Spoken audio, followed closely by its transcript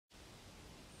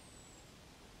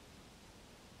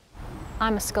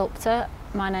I'm a sculptor.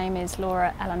 My name is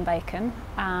Laura Ellen Bacon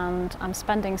and I'm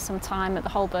spending some time at the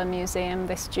Holburne Museum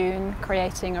this June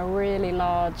creating a really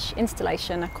large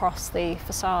installation across the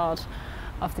facade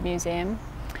of the museum.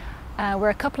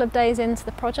 We're a couple of days into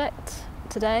the project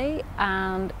today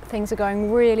and things are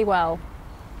going really well.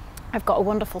 I've got a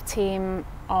wonderful team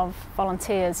of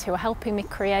volunteers who are helping me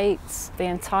create the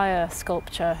entire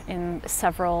sculpture in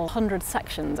several hundred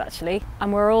sections actually,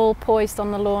 and we're all poised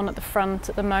on the lawn at the front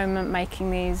at the moment making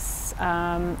these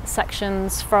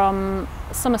sections from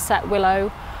Somerset willow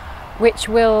which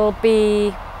will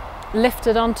be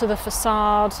lifted onto the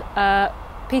facade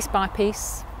piece by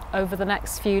piece over the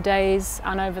next few days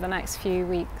and over the next few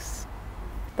weeks.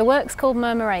 The work's called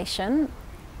Murmuration.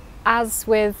 As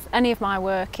with any of my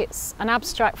work, it's an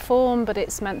abstract form, but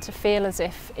it's meant to feel as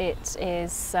if it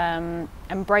is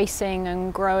embracing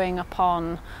and growing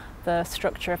upon the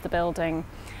structure of the building.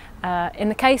 In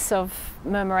the case of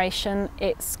Murmuration,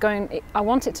 I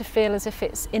want it to feel as if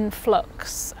it's in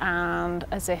flux and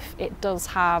as if it does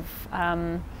have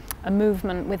a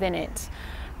movement within it.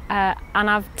 And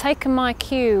I've taken my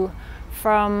cue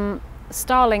from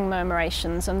starling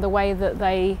murmurations and the way that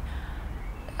they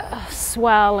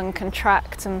swell and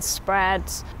contract and spread,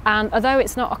 and although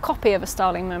it's not a copy of a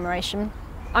starling murmuration,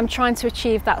 I'm trying to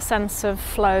achieve that sense of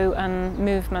flow and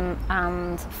movement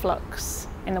and flux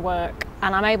in the work,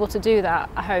 and I'm able to do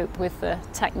that, I hope, with the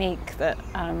technique that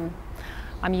I'm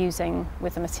using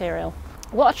with the material.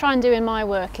 What I try and do in my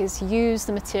work is use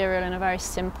the material in a very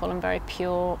simple and very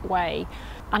pure way,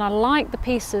 and I like the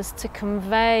pieces to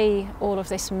convey all of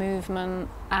this movement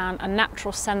and a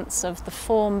natural sense of the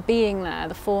form being there.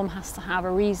 The form has to have a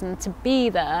reason to be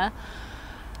there,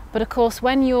 but of course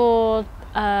when you're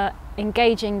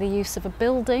engaging the use of a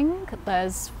building,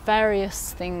 there's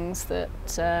various things that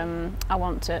I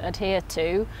want to adhere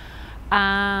to,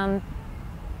 and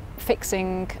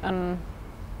fixing and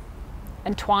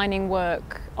entwining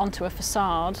work onto a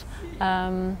facade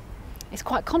it's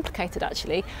quite complicated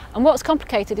actually, and what's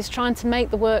complicated is trying to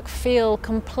make the work feel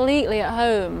completely at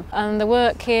home, and the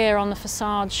work here on the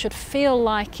facade should feel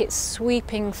like it's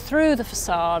sweeping through the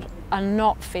facade and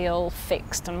not feel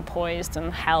fixed and poised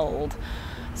and held.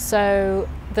 So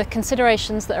the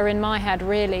considerations that are in my head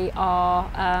really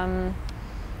are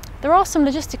there are some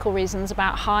logistical reasons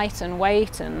about height and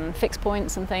weight and fixed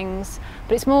points and things,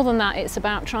 but it's more than that. It's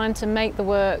about trying to make the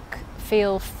work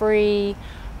feel free.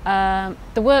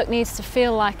 The work needs to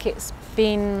feel like it's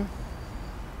been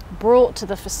brought to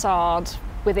the facade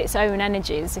with its own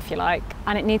energies, if you like,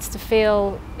 and it needs to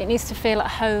feel at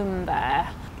home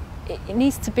there. It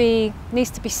needs to be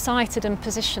sited and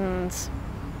positioned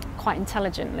quite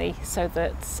intelligently so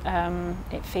that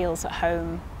it feels at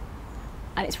home.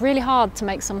 And it's really hard to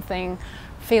make something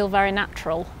feel very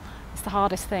natural. It's the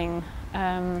hardest thing,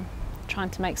 trying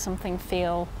to make something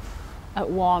feel at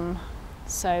one.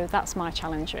 So that's my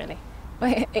challenge really.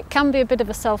 It can be a bit of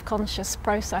a self-conscious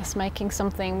process, making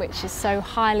something which is so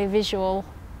highly visual,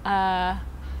 can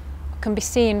be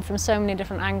seen from so many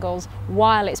different angles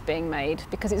while it's being made,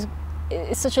 because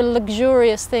it's such a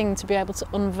luxurious thing to be able to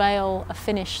unveil a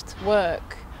finished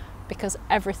work, because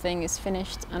everything is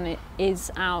finished and it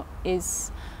is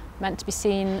meant to be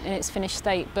seen in its finished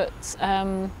state. But I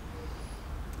mean,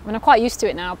 I'm quite used to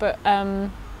it now, but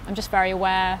I'm just very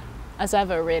aware as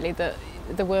ever really that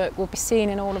the work will be seen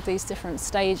in all of these different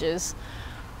stages,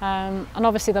 and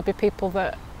obviously there'll be people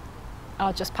that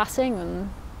are just passing and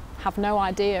have no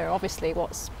idea obviously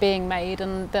what's being made,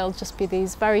 and there'll just be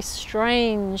these very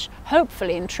strange,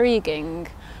 hopefully intriguing.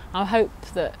 I hope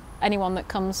that anyone that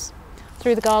comes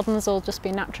through the gardens will just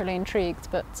be naturally intrigued,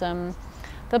 but there'll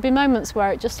be moments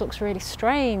where it just looks really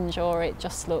strange, or it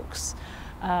just looks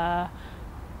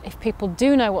if people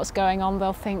do know what's going on,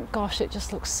 they'll think, gosh, it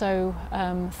just looks so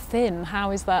thin.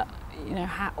 How is that, you know,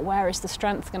 where is the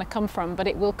strength going to come from? But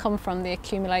it will come from the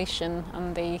accumulation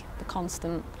and the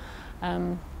constant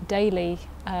daily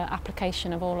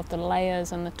application of all of the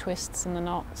layers and the twists and the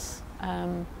knots.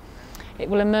 It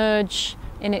will emerge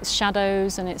in its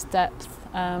shadows and its depth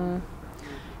in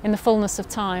the fullness of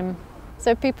time.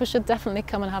 So people should definitely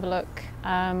come and have a look.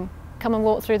 Come and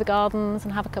walk through the gardens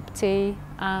and have a cup of tea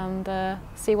and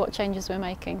see what changes we're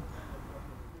making.